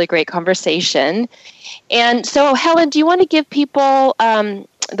exchange, a really great conversation. And so, Helen, do you want to give people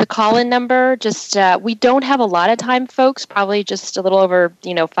the call-in number? Just we don't have a lot of time, folks, probably just a little over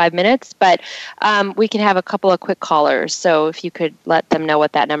 5 minutes, but we can have a couple of quick callers. So if you could let them know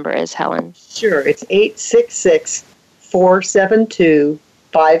what that number is, Helen. Sure. It's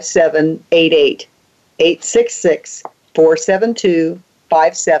 866-472-5788.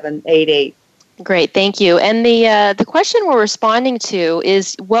 866-472-5788. Great, thank you. And the question we're responding to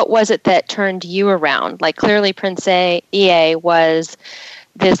is, what was it that turned you around? Like, clearly Prince EA was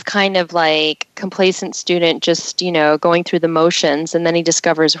this kind of like complacent student, just, going through the motions, and then he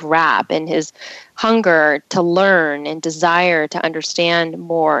discovers rap, and his hunger to learn and desire to understand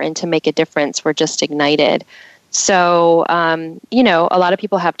more and to make a difference were just ignited. So, a lot of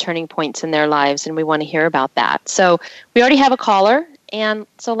people have turning points in their lives, and we want to hear about that. So we already have a caller, and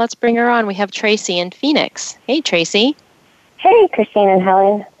so let's bring her on. We have Tracy in Phoenix. Hey, Tracy. Hey, Christine and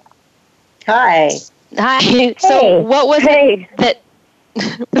Helen. Hi. Hi. Hey. So what was it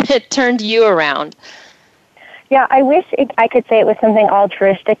that turned you around? Yeah, I wish I could say it was something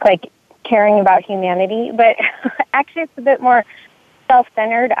altruistic, like caring about humanity, but actually it's a bit more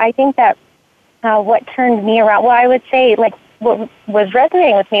self-centered. I think that what turned me around, well, I would say, like, what was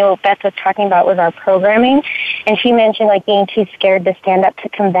resonating with me, what Beth was talking about, was our programming. And she mentioned, like, being too scared to stand up to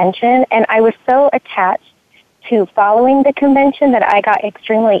convention. And I was so attached to following the convention that I got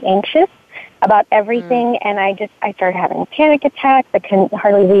extremely anxious about everything. And I started having panic attacks. I couldn't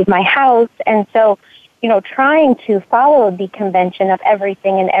hardly leave my house. And so, trying to follow the convention of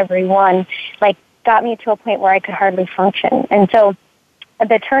everything and everyone, like, got me to a point where I could hardly function. And so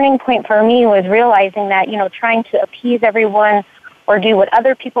the turning point for me was realizing that, trying to appease everyone or do what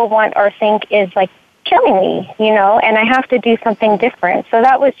other people want or think is, like, killing me, and I have to do something different. So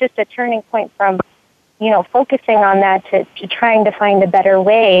that was just a turning point from, focusing on that to trying to find a better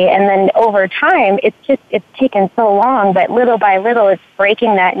way. And then over time, it's taken so long, but little by little, it's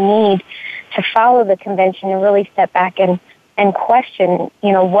breaking that need to follow the convention and really step back and question,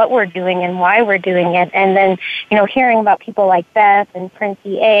 what we're doing and why we're doing it. And then, hearing about people like Beth and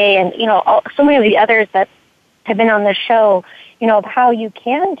Princey A and, so many of the others that have been on the show, of how you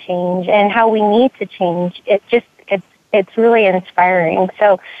can change and how we need to change. It's really inspiring.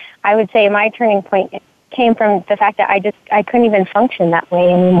 So I would say my turning point came from the fact that I couldn't even function that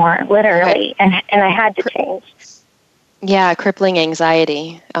way anymore, literally. And I had to change. Yeah, crippling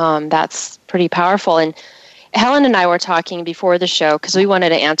anxiety. That's pretty powerful. And Helen and I were talking before the show because we wanted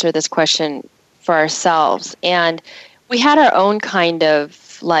to answer this question for ourselves. And we had our own kind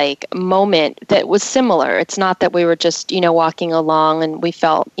of like moment that was similar. It's not that we were just, walking along and we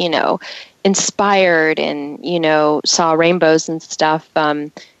felt, inspired and, saw rainbows and stuff.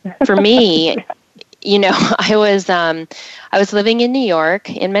 For me, I was living in New York,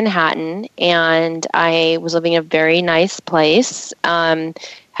 in Manhattan, and I was living in a very nice place.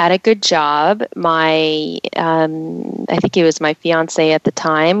 Had a good job. I think he was my fiance at the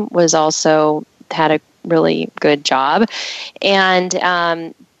time, was also had a really good job, and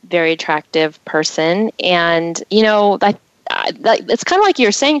very attractive person. And it's kind of like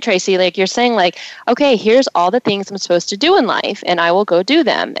you're saying, Tracy. Like you're saying, like, okay, here's all the things I'm supposed to do in life, and I will go do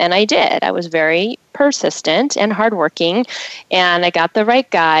them. And I did. I was very persistent and hardworking, and I got the right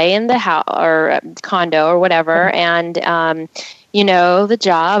guy in the house or condo or whatever, and the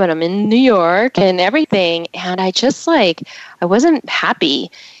job, and I'm in New York and everything. And I just I wasn't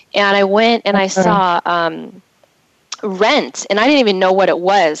happy. And I went and I saw Rent, and I didn't even know what it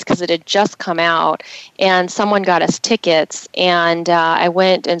was because it had just come out, and someone got us tickets, and I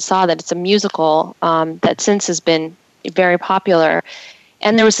went and saw that it's a musical that since has been very popular.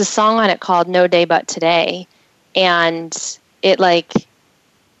 And there was a song on it called No Day But Today. And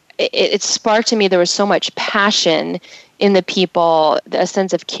it sparked in me. There was so much passion in the people, a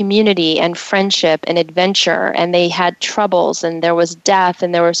sense of community and friendship and adventure, and they had troubles, and there was death,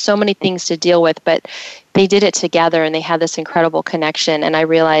 and there were so many things to deal with, but they did it together, and they had this incredible connection, and I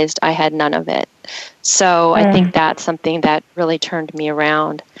realized I had none of it. So I think that's something that really turned me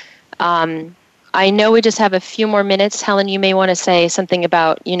around. I know we just have a few more minutes. Helen, you may want to say something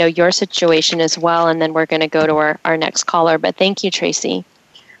about, your situation as well, and then we're going to go to our next caller, but thank you, Tracy.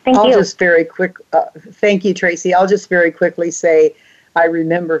 Thank you, Tracy. I'll just very quickly say I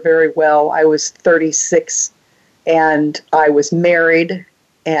remember very well. I was 36 and I was married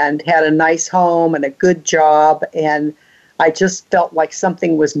and had a nice home and a good job, and I just felt like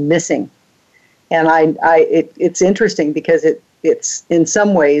something was missing. And it's interesting because it's in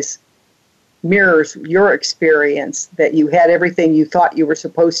some ways mirrors your experience that you had everything you thought you were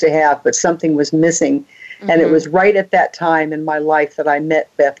supposed to have, but something was missing. And it was right at that time in my life that I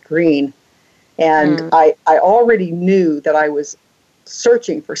met Beth Green. And I already knew that I was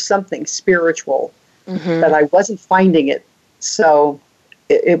searching for something spiritual, but I wasn't finding it. So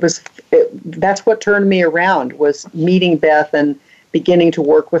that's what turned me around, was meeting Beth and beginning to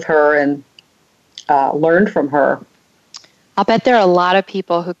work with her and learn from her. I'll bet there are a lot of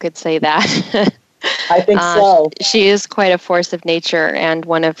people who could say that. I think so. She is quite a force of nature and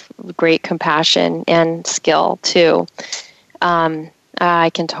one of great compassion and skill, too.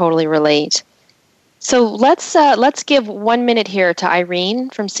 I can totally relate. So let's give 1 minute here to Irene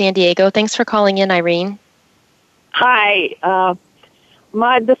from San Diego. Thanks for calling in, Irene. Hi.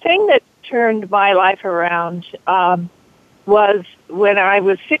 The thing that turned my life around was when I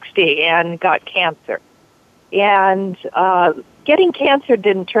was 60 and got cancer. And getting cancer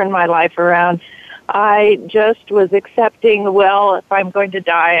didn't turn my life around. I just was accepting, well, if I'm going to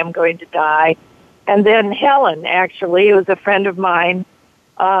die, I'm going to die. And then Helen, actually, who was a friend of mine,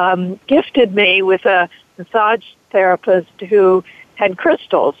 gifted me with a massage therapist who had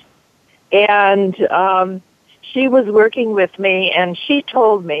crystals. And she was working with me, and she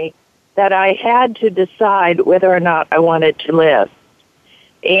told me that I had to decide whether or not I wanted to live.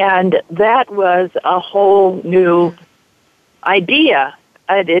 And that was a whole new idea.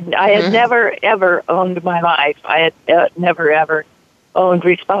 I had never, ever owned my life. I had never, ever owned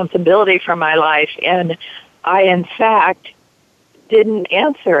responsibility for my life. And I, in fact, didn't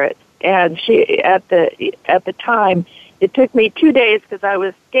answer it. And she, at the time, it took me 2 days because I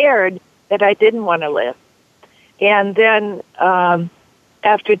was scared that I didn't want to live. And then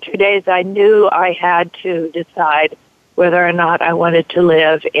after 2 days, I knew I had to decide whether or not I wanted to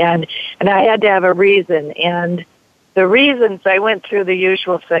live. And I had to have a reason. And the reasons, I went through the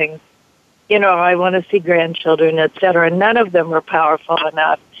usual things. You know, I want to see grandchildren, et cetera. None of them were powerful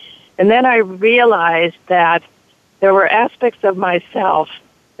enough. And then I realized that there were aspects of myself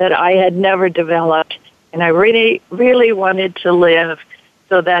that I had never developed, and I really, really wanted to live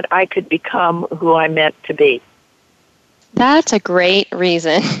so that I could become who I meant to be. That's a great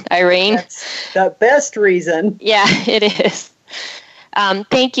reason, Irene. That's the best reason. Yeah, it is.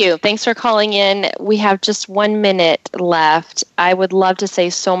 Thank you. Thanks for calling in. We have just 1 minute left. I would love to say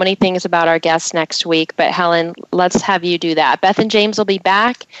so many things about our guest next week, but Helen, let's have you do that. Beth and James will be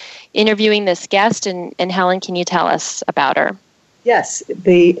back interviewing this guest, and Helen, can you tell us about her? Yes,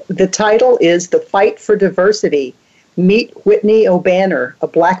 the title is The Fight for Diversity. Meet Whitney O'Banner, a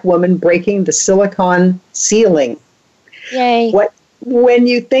Black woman breaking the silicon ceiling. Yay. When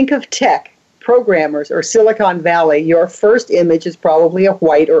you think of tech, programmers, or Silicon Valley, your first image is probably a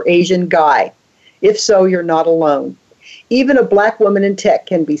white or Asian guy. If so, you're not alone. Even a Black woman in tech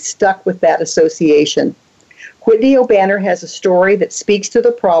can be stuck with that association. Whitney O'Banner has a story that speaks to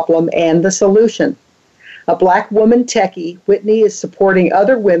the problem and the solution. A Black woman techie, Whitney is supporting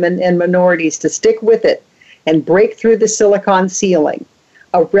other women and minorities to stick with it and break through the silicon ceiling,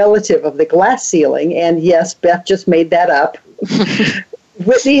 a relative of the glass ceiling, and yes, Beth just made that up.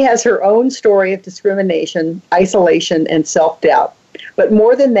 Whitney has her own story of discrimination, isolation, and self-doubt. But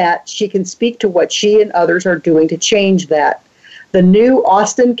more than that, she can speak to what she and others are doing to change that. The new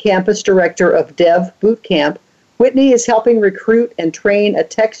Austin campus director of Dev Bootcamp, Whitney is helping recruit and train a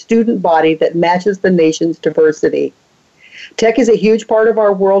tech student body that matches the nation's diversity. Tech is a huge part of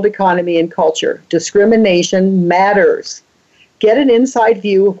our world economy and culture. Discrimination matters. Get an inside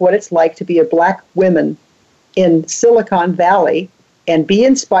view of what it's like to be a Black woman in Silicon Valley and be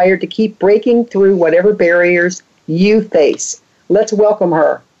inspired to keep breaking through whatever barriers you face. Let's welcome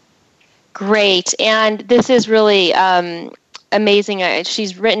her. Great. And this is really amazing.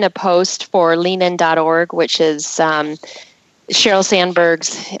 She's written a post for leanin.org, which is Sheryl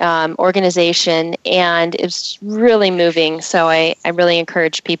Sandberg's organization, and it's really moving. So I really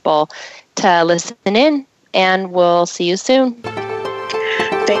encourage people to listen in, and we'll see you soon.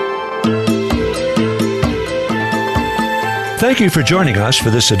 Thank you for joining us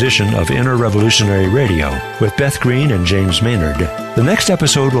for this edition of Inner Revolutionary Radio with Beth Green and James Maynard. The next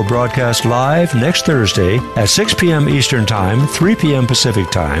episode will broadcast live next Thursday at 6 p.m. Eastern Time, 3 p.m.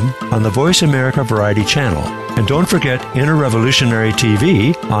 Pacific Time on the Voice America Variety Channel. And don't forget Inner Revolutionary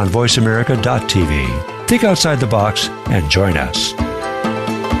TV on voiceamerica.tv. Think outside the box and join us.